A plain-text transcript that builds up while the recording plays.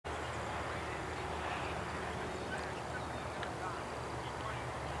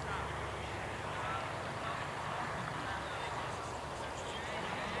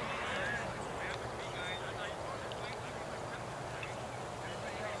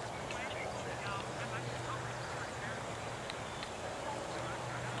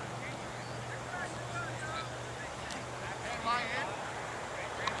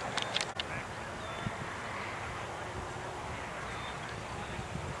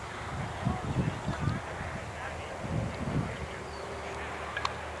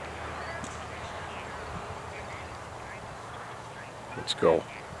Let's go.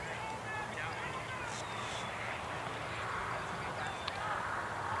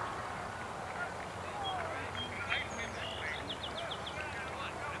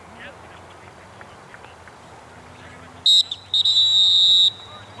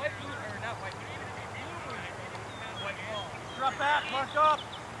 Drop back, mark up.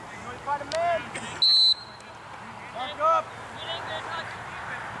 You find a man. Mark up.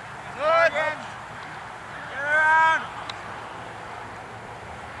 Good. Get around.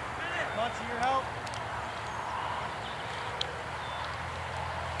 Much of your help.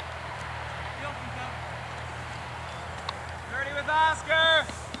 30 with Oscar.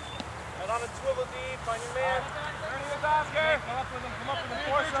 Head on a swivel deep. Find your man. 30 with Oscar. Come up with him. Come up with him.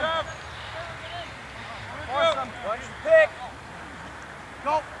 Force him. Force him. Watch your pick.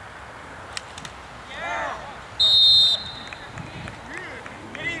 Go. Yeah.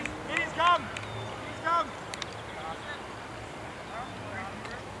 Middies come. Middies come.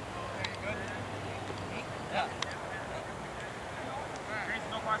 Good. Yeah. Grace,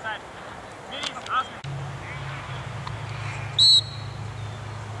 no far side. Middies, Oscar.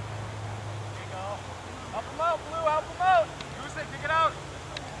 There you go. Help him out, Blue. Help him out. Goose it. Kick it out.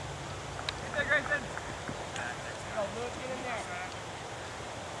 Get there, Grayson. Go, Blue. Get in there.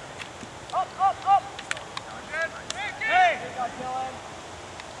 Up, up, up! Hey! There you go, Dylan.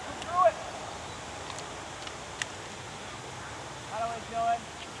 Move through it. Out of the way, Dylan.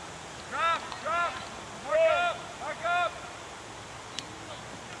 Drop, drop! Mark up, mark up!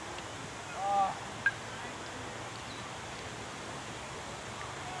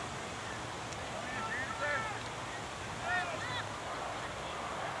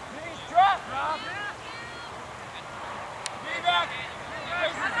 Please drop! Drop! Get back!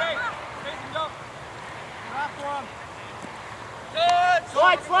 Good!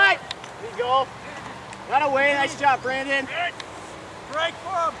 Slide, slide! There you go. Got away. Nice job, Brandon. Break for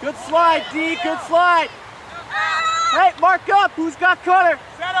him. Good slide, D. Good slide. Hey, mark up. Who's got cutter?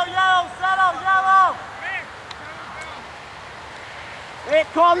 Settle yellow. Settle yellow. Hey,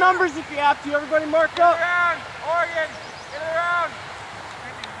 call numbers if you have to. Everybody mark up. Get around. Oregon. Get around.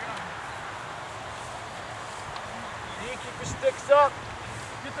 D, keep your sticks up.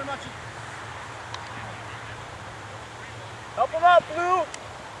 Get there, Munchie. Help him out, Blue!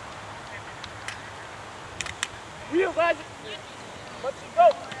 Wheel, guys! Let's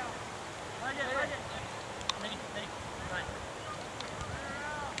go! Right it, right it. Right.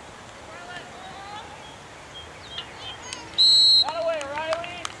 That away,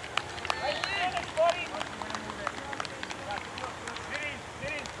 Riley! Right finish, buddy!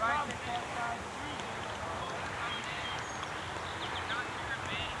 Sitting, right.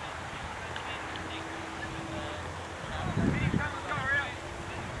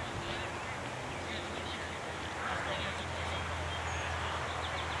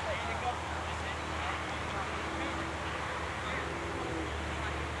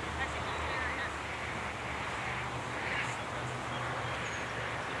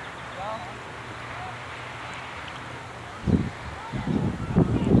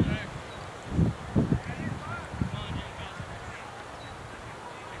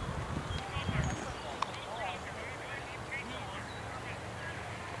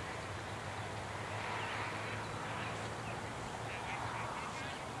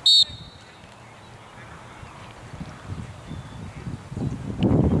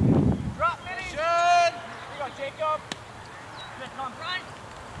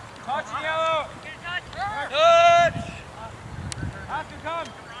 Touch yellow. Touch. Oscar, come.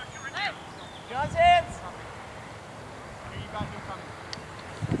 John's hands. Here, you got new coming.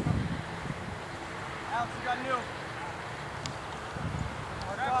 Alex, you got new.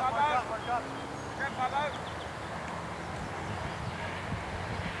 Mark up, mark up, mark up. Grab Bob out.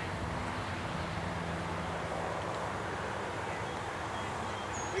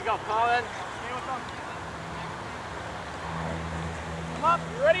 Here you go, Colin. Stay with them. Come up,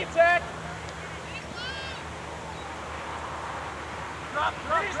 you ready, attack? Drop,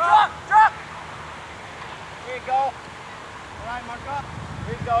 drop, drop, drop! Here you go. Ryan, mark up.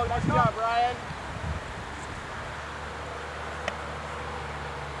 Here you go, nice job, Ryan.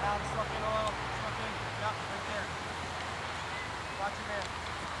 Alex, look in a little. Look in. Yep, right there. Watch your man.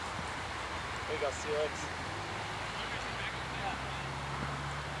 There you go, Felix.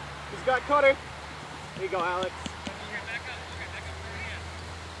 Who's got cutter? Here you go, Alex.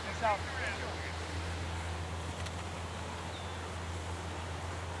 Out.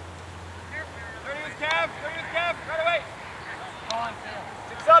 30 is Cav, 30 is Cav, right away. On,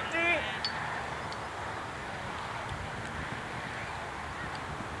 6 up, D.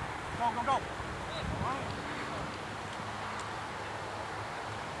 Go, go, go.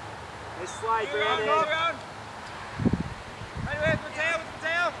 slide, Brandon. Go around. Right away, with Mateo, with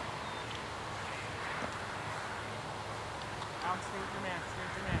Mateo. Alex, stay with your man, stay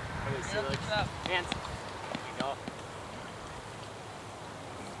with your man. Okay, Felix. Hands. There you go.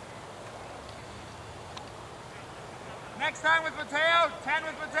 Next time with Mateo, 10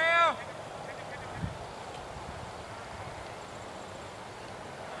 with Mateo.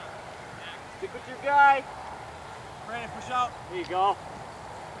 Stick with your guy. Brandon, push out. There you go.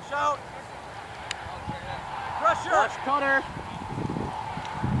 Push out. Pressure. Watch cutter.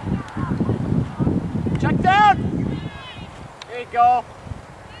 Check down. There you go.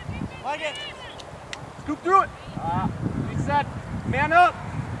 Like it. Scoop through it. Reset. Man up.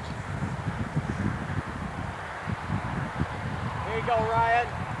 There you go, Ryan.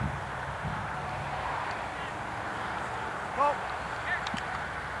 Go.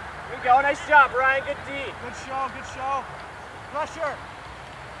 There you go. Nice job, Ryan. Good D. Good show, good show. Pressure.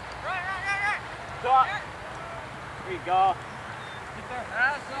 Right. Stop. There you go. Get there.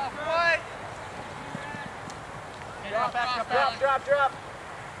 That's off. Right. Drop.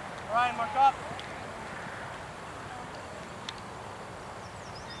 Ryan, mark up.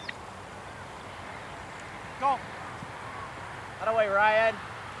 Go. Out of way, Ryan.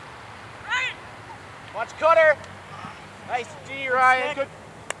 Watch cutter. Nice D, Ryan. Good.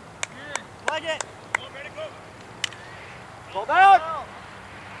 Like it. Pull down.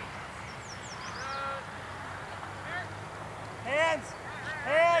 Hands.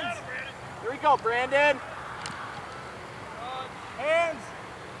 Here we go, Brandon. Hands.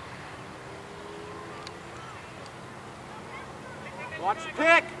 Watch the pick.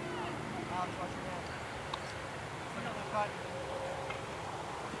 Alex, watch your hand. Look at the cut.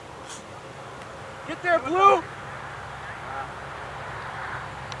 Get there, Blue.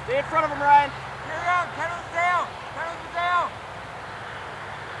 Stay in front of him, Ryan. Get around. 10 with the tail.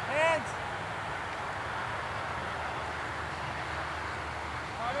 Hands.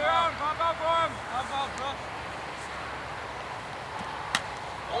 Pop out for him. Pop out, bro.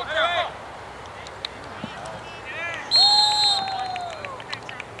 Hold it.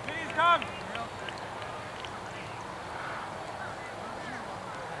 Please come.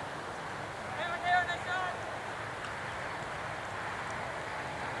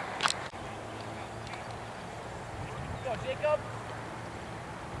 Go, Jacob.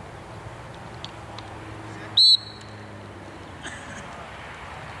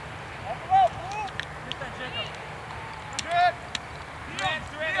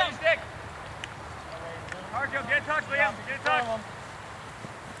 Get in touch, Liam. Get in touch.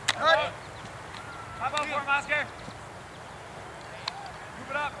 How about for him, Oscar? Move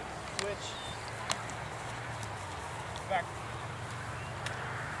it up. Switch. Back.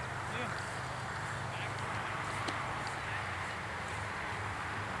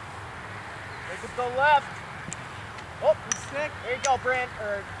 Make it go left. Oh, good stick. There you go, Brand.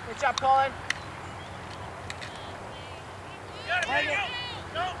 Good job, Colin.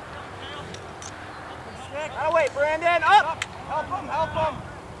 No. Out of way, Brandon. Up. Help him.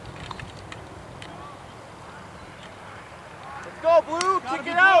 Let's go, Blue. Kick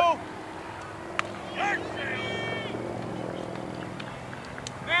it out.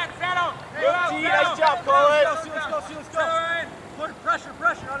 Man, settle. Good D. Nice job, Colin. Let's go. Put pressure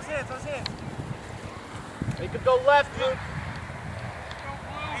on his hands. They could go left, Luke.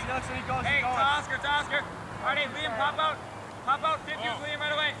 Hey, it's Oscar. All right, Liam, pop out. 50 with Liam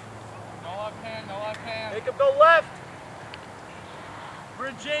right away. No left hand. They could go left.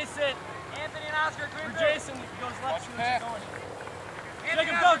 We're Jason. Anthony and Oscar, clear through. Jason goes left.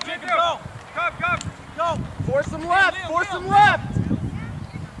 Jacob, go. Come. Force them left.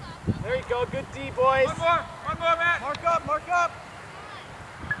 There you go. Good D, boys. One more, Matt. Mark up.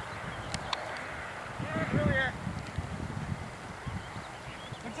 Through here.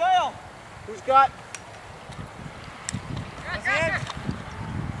 Mateo. Who's got? Hands.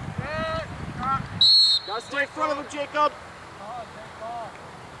 Gotta stay in front of him, Jacob.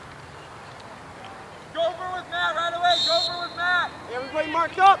 Go over with Matt right away. Everybody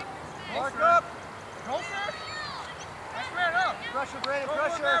mark up. Go for it. That's man up. Pressure, Brandon, Go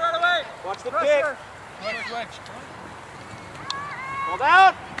pressure. with Matt right away. Watch the Pressure. pick. Switch. Hold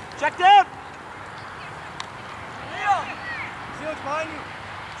out. Check down. See what's behind you.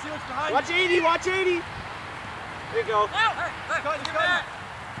 Watch 80. There you go. Hey, Matt.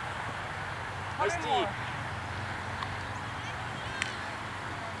 Nice D.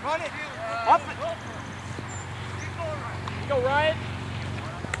 Run it. Up. Go, Ryan.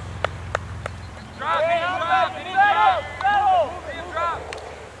 Drop.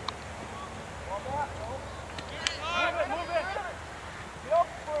 Move it. Get up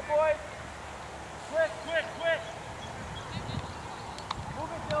for it, boys.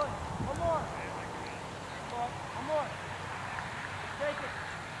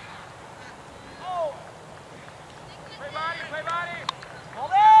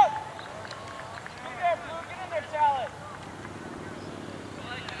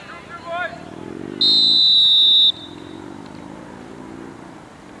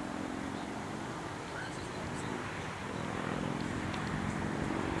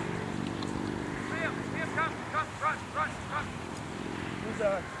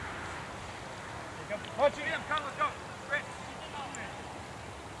 done. Punch it in. Come, let's go. Great.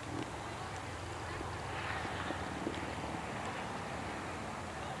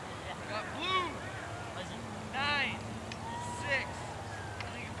 Got blue. 9, 6.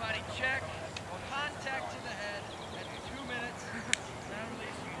 Legal body check. Contact to the head at 2 minutes. Now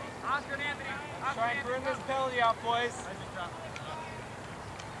release. Oscar and Anthony. Try and burn this penalty out, boys.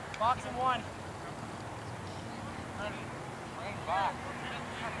 Box and 1. Back.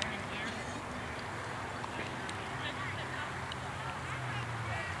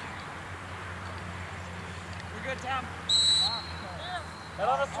 We're good, Tom. Head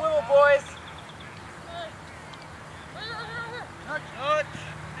on a swivel, boys. Touch.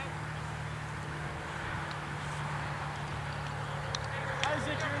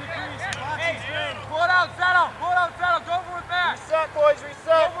 Isaac, you're in the crease. Boxing's Hey, good. pull it out, settle. Pull it out, settle. Go over with Matt. Reset, boys, reset.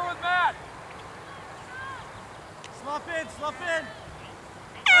 Go over with Matt. Slough in, slough in.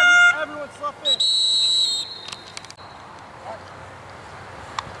 Everyone slough in.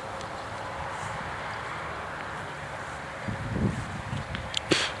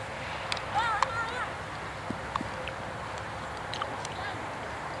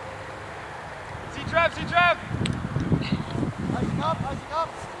 See Trev. Isaac up, Isaac up.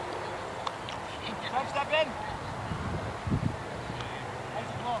 Trev, step in.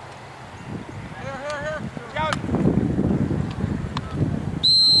 Isaac low. Here. Scout.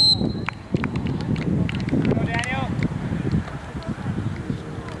 Go, Daniel.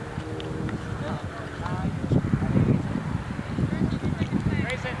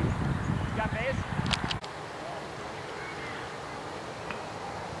 Grayson, you got base?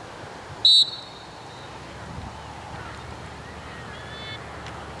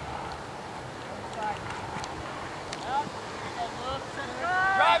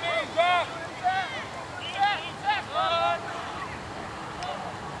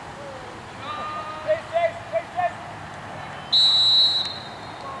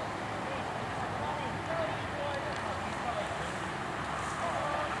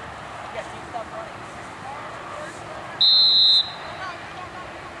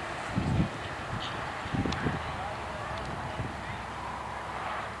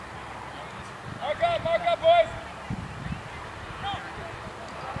 Mark up, boys.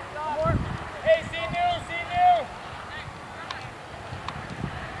 Hey, see new.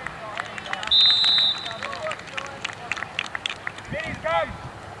 Minis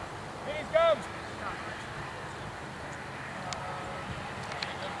come.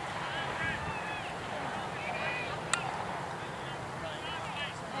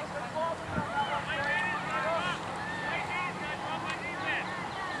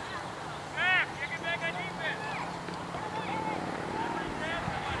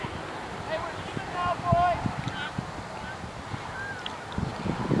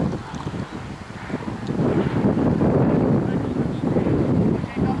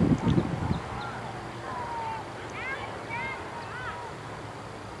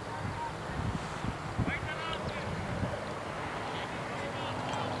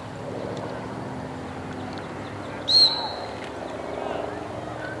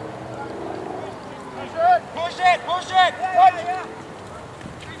 Push it! Touch! Yeah.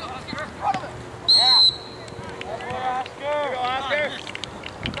 Here you go, Oscar.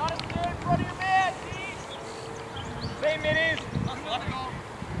 Gotta stay in front of your man, see? Same minis. Let go.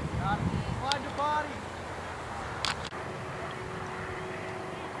 Slide your body.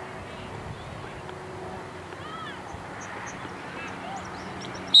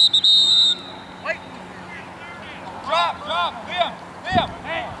 Wait. Drop. Liam.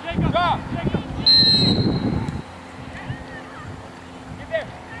 Hey, Jacob. Drop. Get there.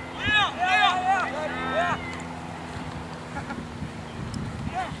 Liam.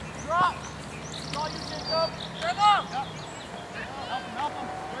 Yeah. Drop. It's all you, Jacob. Grab him. Help him.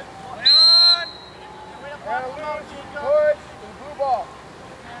 Good. Leon. Wait up, Jacob. Push to the blue ball.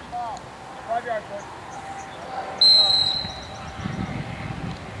 Ball. 5 yards, boys.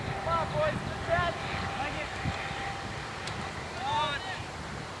 Come on, boys. Good catch. Like it.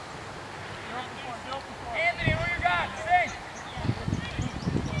 Anthony, who you got? Sing.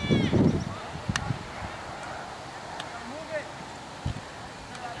 Move it.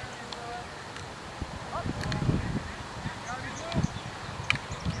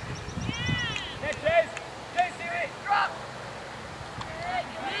 Hey, Chase, Sealy, drop.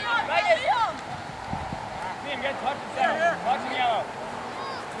 Liam, get touch and center. Touch and yellow.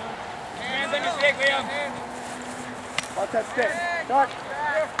 Hands on your stick, Liam. Watch that stick. Touch.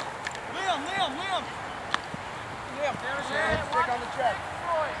 Liam. Stick on the check.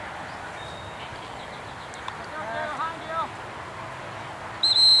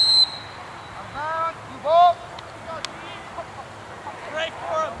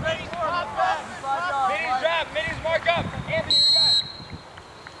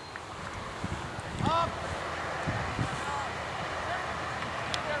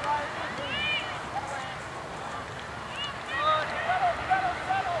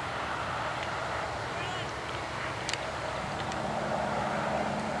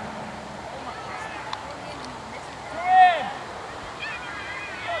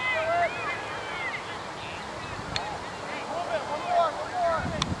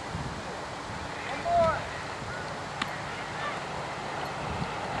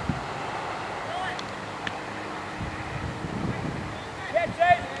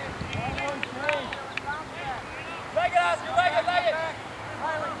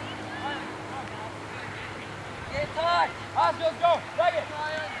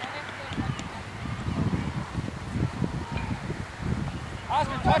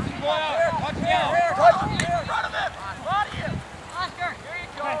 Oscar, touch him, boy out. Touch him out. Touch him. In front of him. Body him. Oscar. Here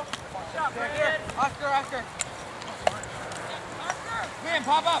you go. Shot, Brandon. Oscar. Liam,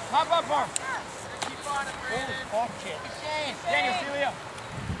 pop up for him. Keep on it, Brandon. Oh, shit. Daniel, see Leo.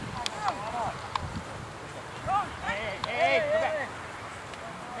 Hey, go back.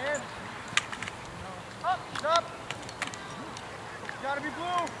 Hands. Up. Gotta be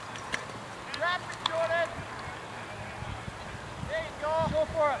blue. Grab it, Jordan. There you go. Go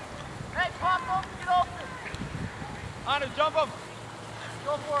for it. Hey, pop up and get open. On him, jump him.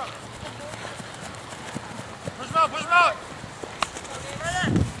 Go for it. Push him out.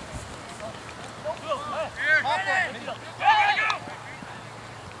 Here. Pop it. Go.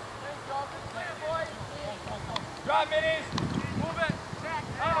 Drop minis. Move it.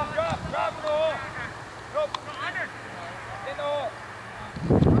 Drop in the hole. Go. Under. In the hole.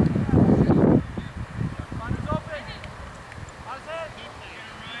 Is open. On his head.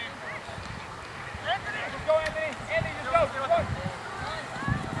 Anthony. Just go, Anthony. Anthony, just go.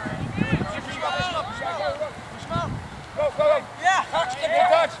 Push him out. Go. Yeah. Touch.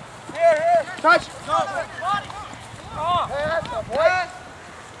 Here. Touch. Go. Body. Hands up, boy.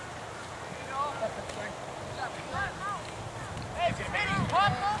 Hey,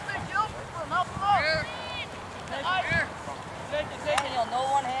 pop open. Get open for him. Help him out. Here. Take it. Daniel, no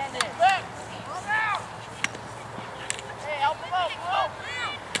one-handed. Back. Run out. Hey, help him out, bro.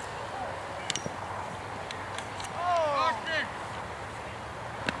 Oh. Austin.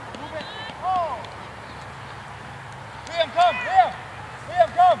 Move it. Oh. Liam, come.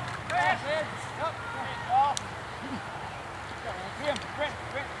 Yes, man. Up. Liam, sprint.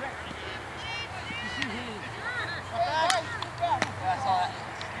 That's all right.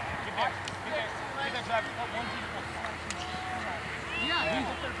 Get there, Travis. Yeah, he's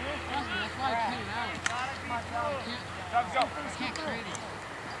up there, blue. That's why I came out. Travis, go. Can't create it.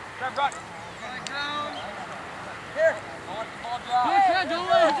 Travis, run. Here. Ball drop. Don't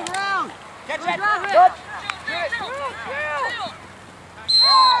let it hit the ground. Catch it. Drop it. Touch. You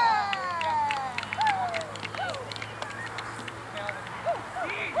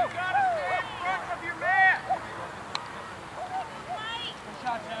got to stay in front of your man. Good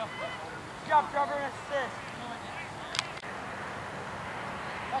shot, Joe. Good job, Trevor. Assist.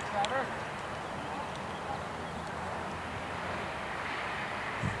 That's Trevor.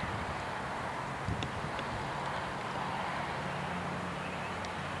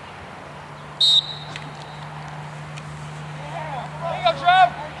 There you go, Trev.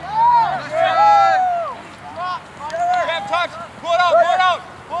 Trev, touch. Pull it out.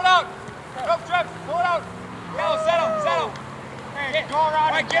 Go, Trev. Pull it out. Go, settle. Hey, go around.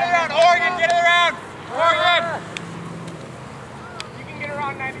 All right, get it around. Oregon, get it around. Oregon. You can get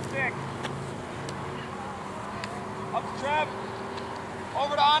around 96. Up to Trev.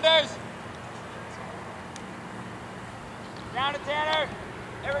 Over to Anders. Down to Tanner.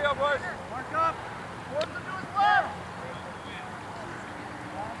 There we go, boys. Mark up. What's to do his left?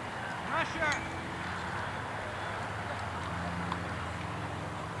 Pressure.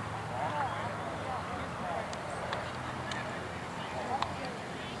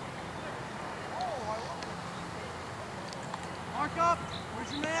 Mark up.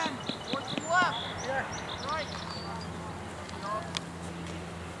 Where's your man? Towards the left. Here. Right.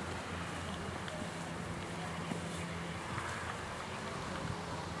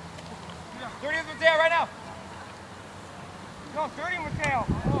 30 with Mateo right now. No, 30 with Mateo.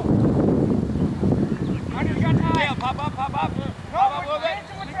 Under, you got time. Mateo, pop up. Pop up a little bit.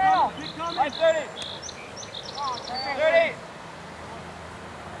 Right, 30. 30.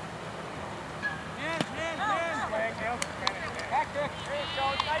 Hands. Tactic. There you go.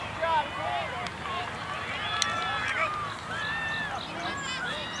 Nice job.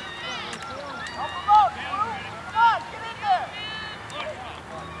 Help him out. Come on, get in there.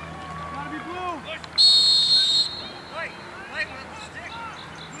 Gotta be blue. Wait, with the stick.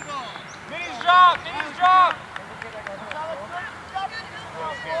 Blue ball. Mini's drop.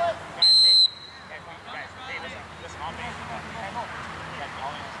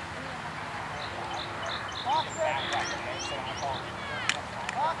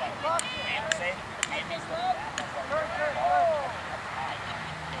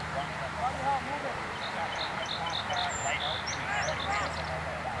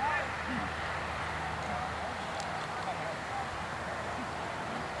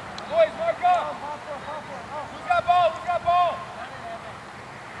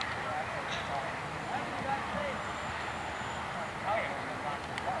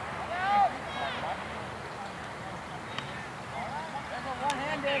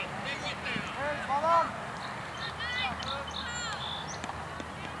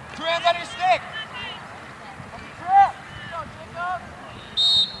 Two hands on your stick.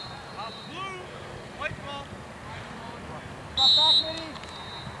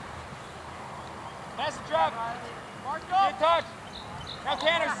 Pass the truck. Get touch. Now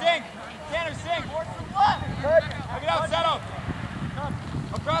Tanner, sing. Tanner, sing. Look it out, settle.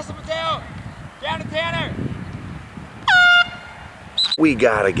 Across the Mateo. Down to Tanner. We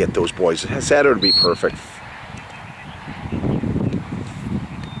gotta get those boys. Saturday would be perfect.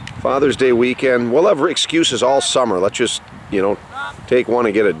 Father's Day weekend. We'll have excuses all summer. Let's just, you know, take one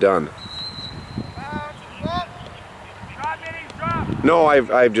and get it done. No,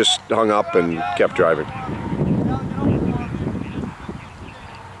 I've just hung up and kept driving.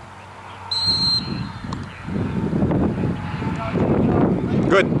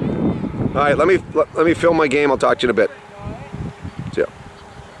 Good. All right, let me film my game. I'll talk to you in a bit. See ya.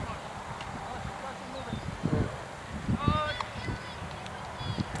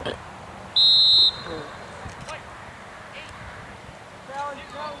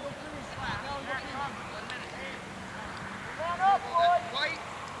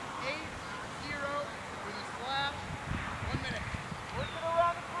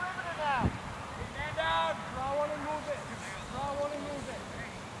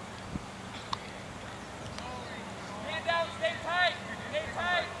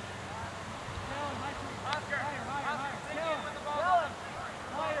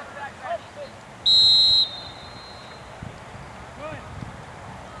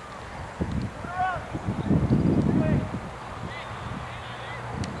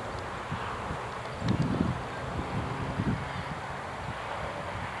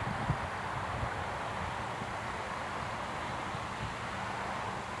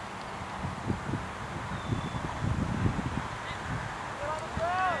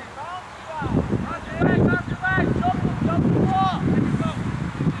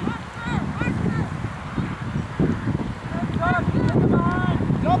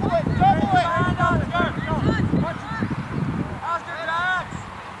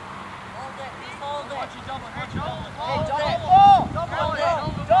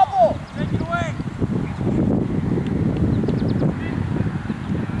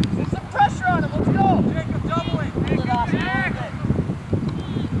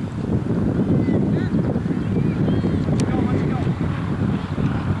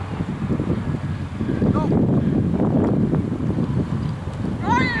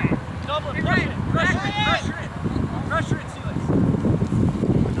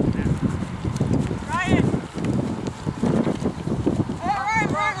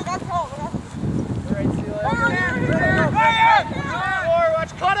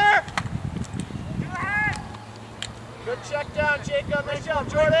 Check down, Jacob. Nice job,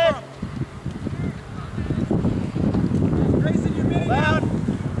 Jordan. Grayson, you're mid. Loud.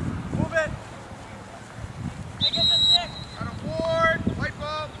 Move it. Hey, get the stick. On a board. Light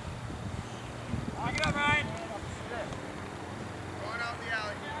bulb. Pick it up, Ryan. Going out in the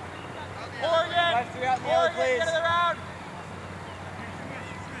alley. Oregon. Drive three out in the alley, please. Get it around.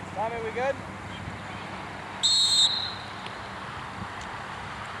 Tommy, we good?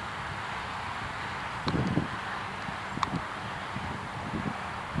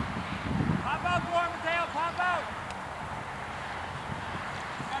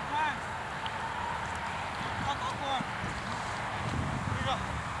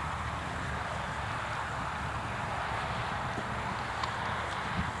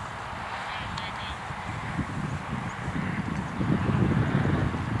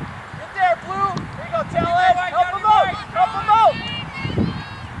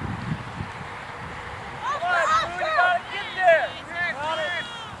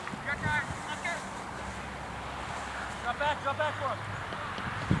 Drop back for him.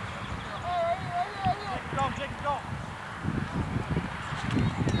 Jacob, go.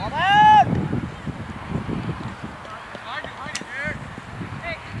 Come out!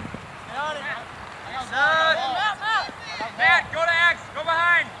 Matt, go to X. Go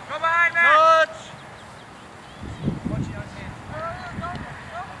behind. Go behind, Matt. Touch.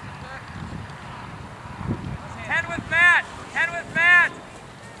 10 with Matt. 10 with Matt.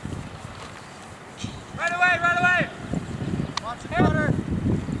 Right away, right away. Watch the cutter.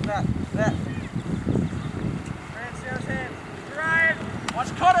 That. Sarah's hand. Ryan.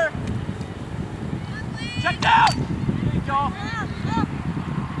 Watch cutter. Check down. There you go.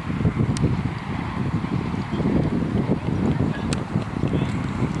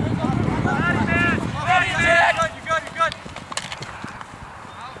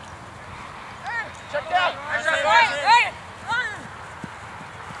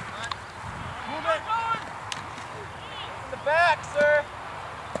 Back, sir.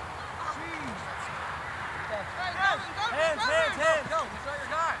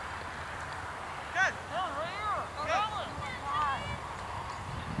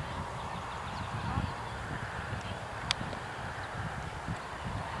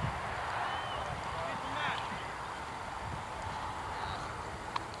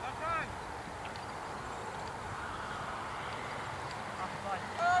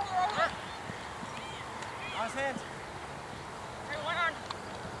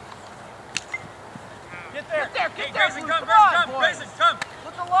 Get there, Grayson, come. Grayson, come.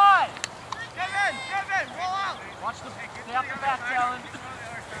 Look alive. Kevin, roll out. Watch the, stay off the back, Talon.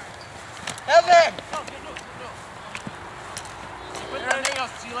 Kevin. Go, get loose. With the nails,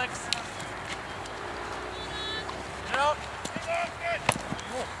 Felix. Get out.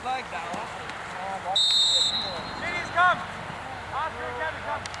 Flag down. Ladies, come. Oscar and Kevin,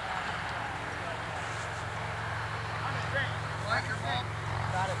 come. Like your ball.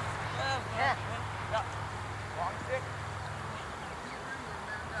 Got it. Yeah. Long stick.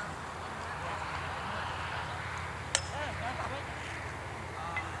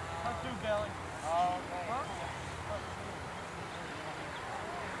 Let's do belly. Oh, okay. Huh?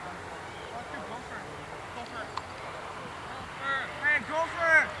 Let's do gopher. Man,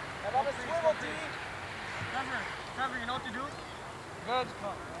 gopher. Have on the swivel, D. Trevor, you know what to do? Good.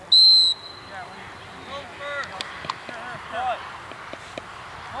 Yeah, gopher. Good.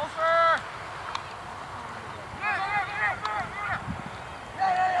 Gopher.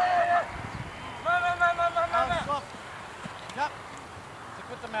 No. Yep. Stick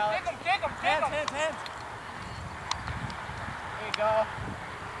with the mallet. Take him. Hands. There you go.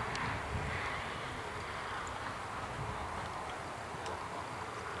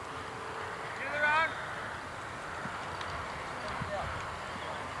 Get it around.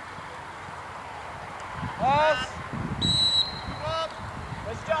 Pass. Move up.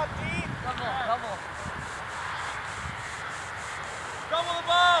 Nice job, D. Double. Double the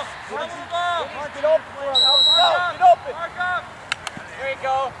ball. Mark it open for him. Help him out. Get open. Mark up. There you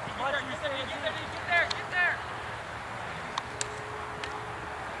go. Get there.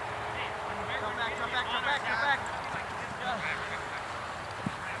 Come back.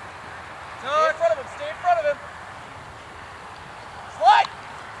 Stay in front of him. Slide.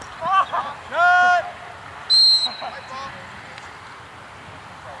 Good.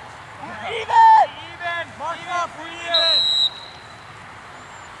 Even. Mark up. Even.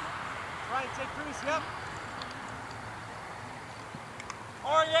 Right, take crease. Yep.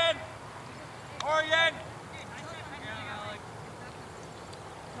 Orion.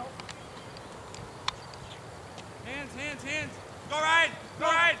 Hands. Go right.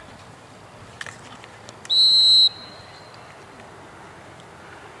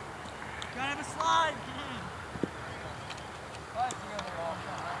 Gotta have a slide.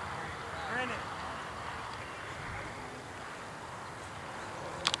 Brandon.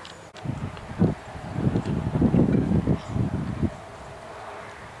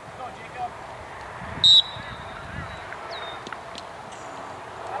 Go, Jacob.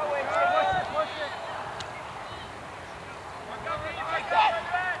 That way, Jacob. Push it. Like that.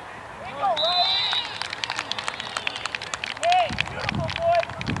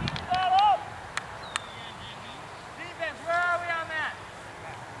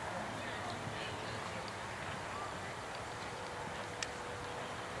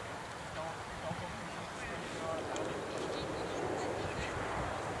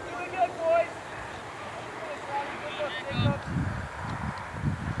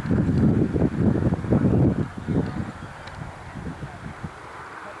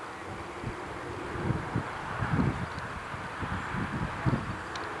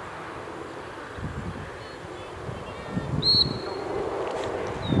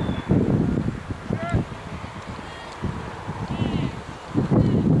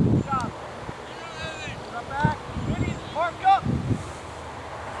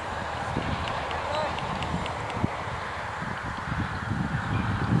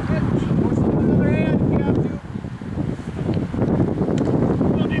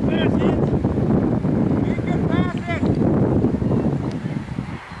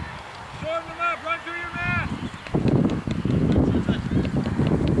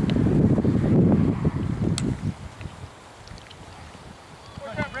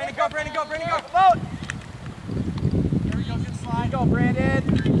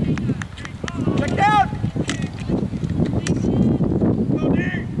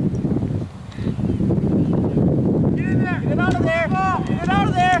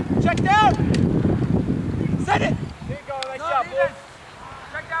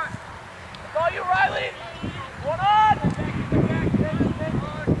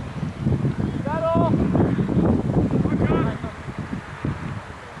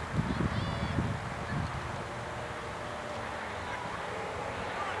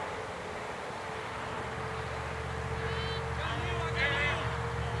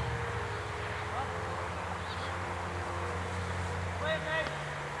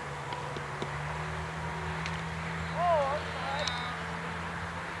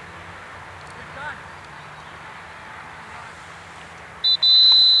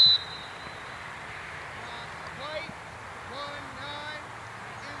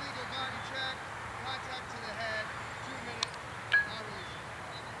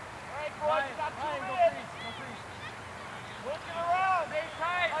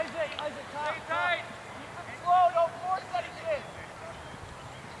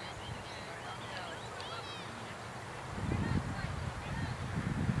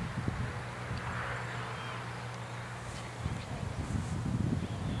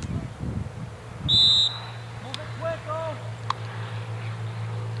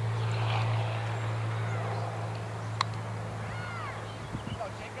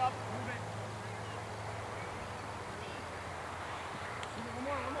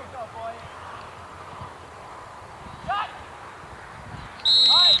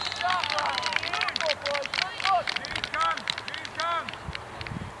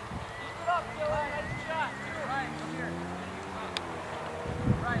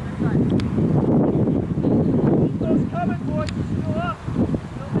 coming, boys. Still up.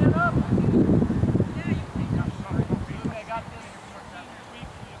 Still man up. I got this.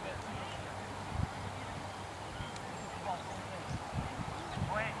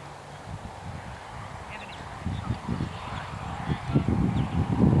 Wait. Anthony.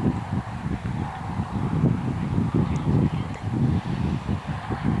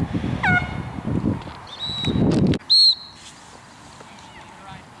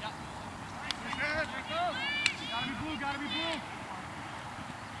 Gotta be blue.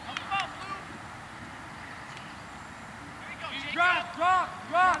 Drop.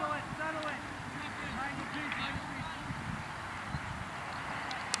 Settle it.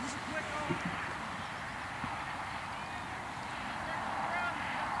 Move it quick, Owen.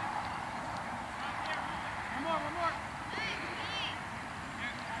 One more.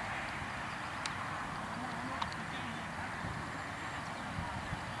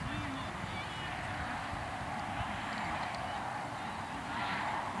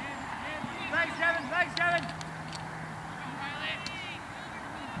 Thanks, Kevin.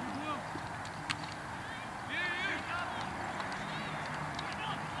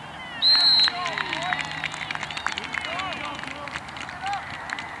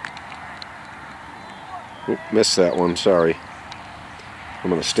 Oh, missed that one, sorry. I'm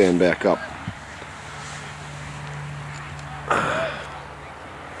going to stand back up.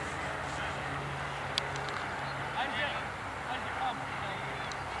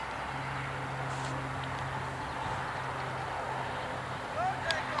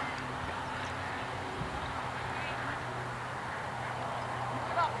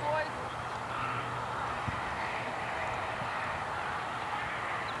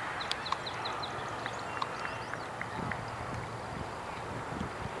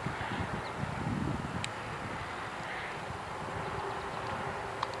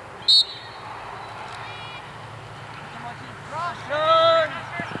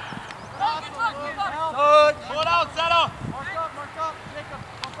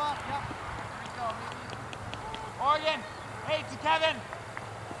 Oregon, hey, to Kevin.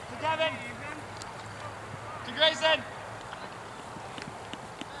 To Grayson.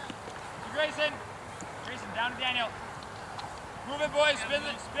 Grayson, down to Daniel. Move it, boys. Spin it,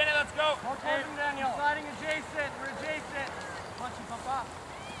 let's go. More towards him, Daniel. Sliding adjacent. We're adjacent. Punch and pump up.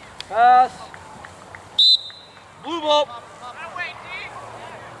 Pass. Blue ball. Gotta wait, D.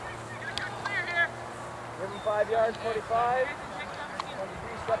 You're gonna clear here. Give him 5 yards, 45.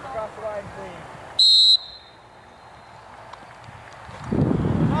 23 steps across the line, clean.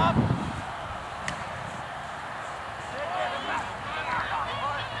 Up.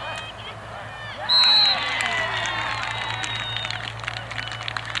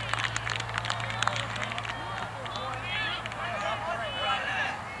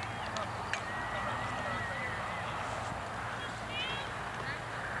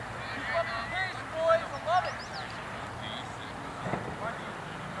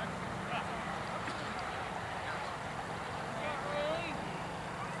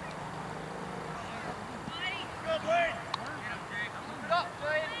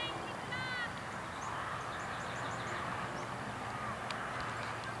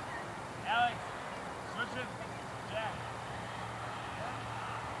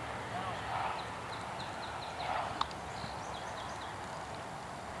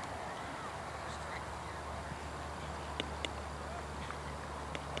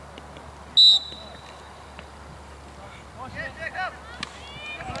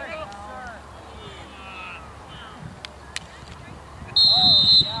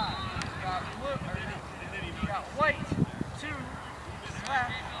 White, 2,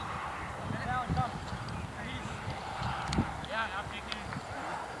 left, and now it comes. Yeah, I'm picking.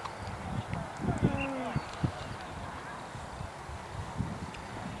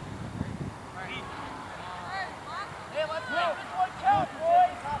 Hey, let's make this one count,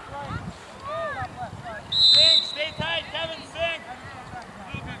 boys. Top right. Top left, right. Sing, stay tight, Kevin, sing.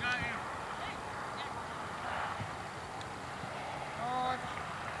 Luke, I got you.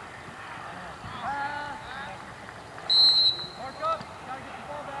 Mark up, gotta get the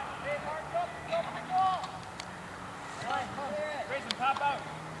ball back. Hey, mark up, go for the ball. Right, come. Grayson, pop out.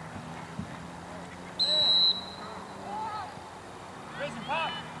 Grayson,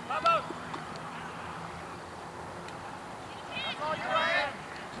 pop out. That's all you're right.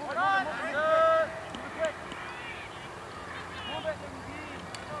 Move it on. Move it quick. Move it.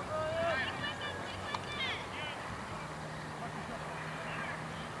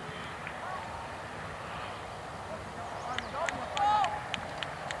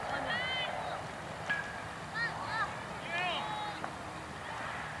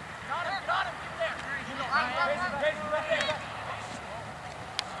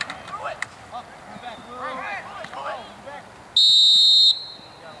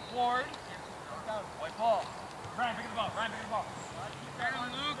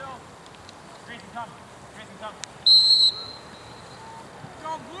 come. Grayson, come.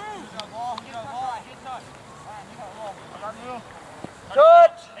 Go blue! He's got a ball. He's got a ball. Hit touch. All right, he got a ball. Got blue.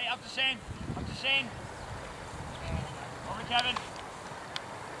 Touch! Hey, up to Shane. Up to Shane. Over to Kevin.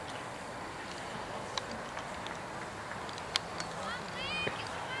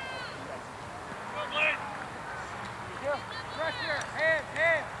 Go, Blaine. Pressure. Hands,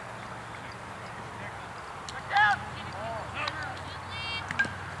 hands. Back down.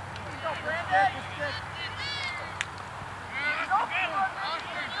 Go, Brandon.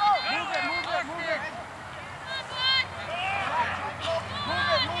 Move it, move it, move it.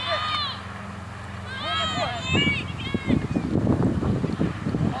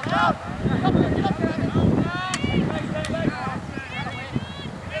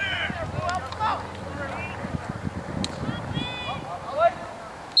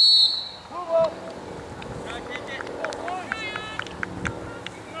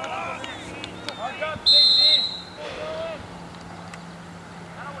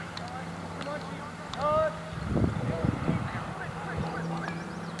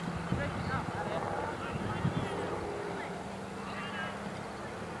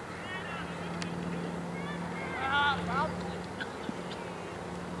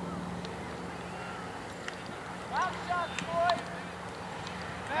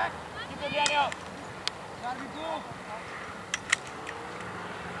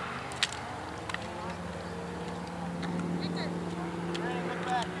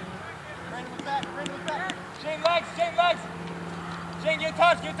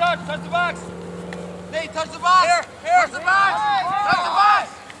 Touch the box! Nate, touch the box! Here! Touch the box! Touch the box!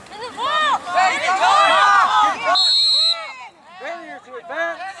 Failure to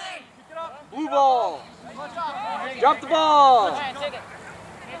advance. Blue ball. Jump the ball.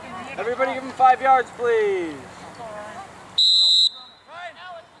 Everybody give him 5 yards, please.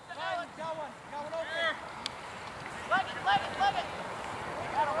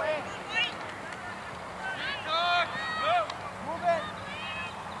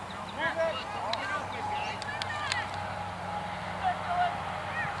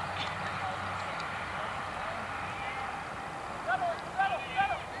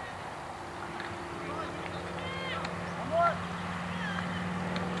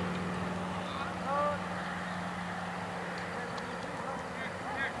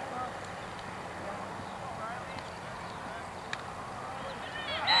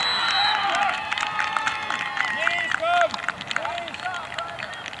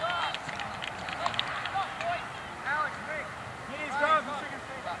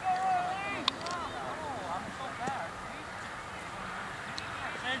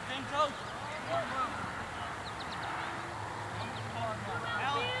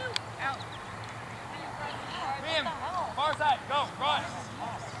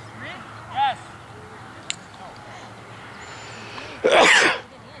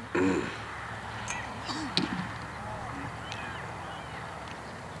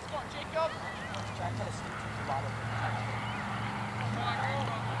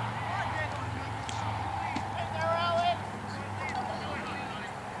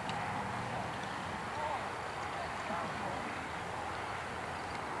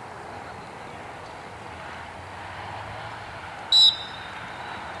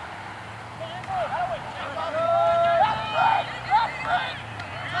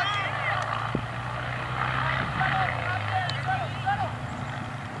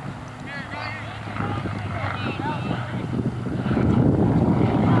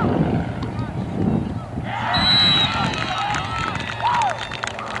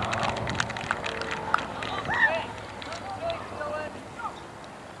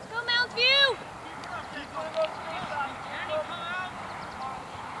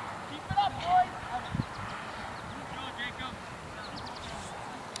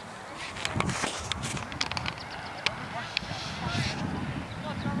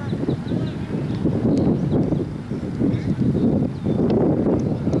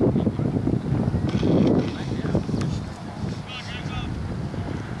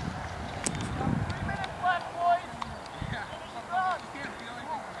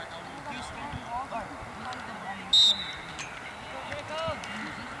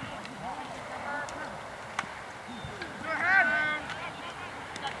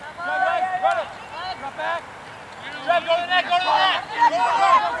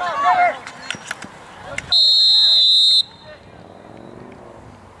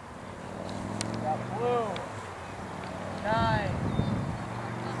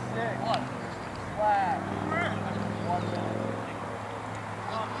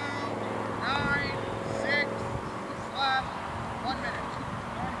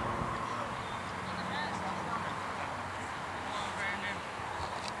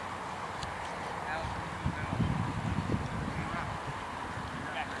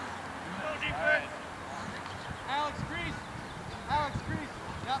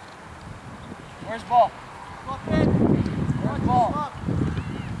 Where's the ball? Where's the ball?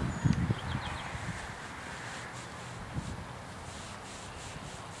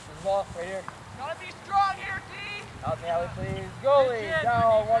 Where's the ball? Right here. Gotta be strong here, D. Out the alley, please. Goalie,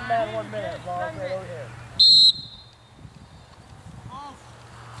 down, 1 man, 1 minute. Ball right over here. Come on,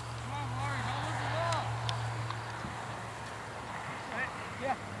 Laurie, don't lose it up.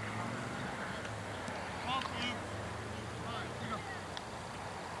 Yeah.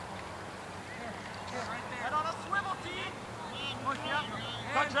 Head on a swivel, D.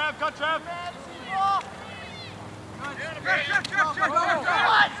 Cut, Trev, cut, Trev. Man, see the ball.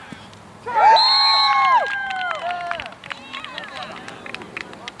 Good.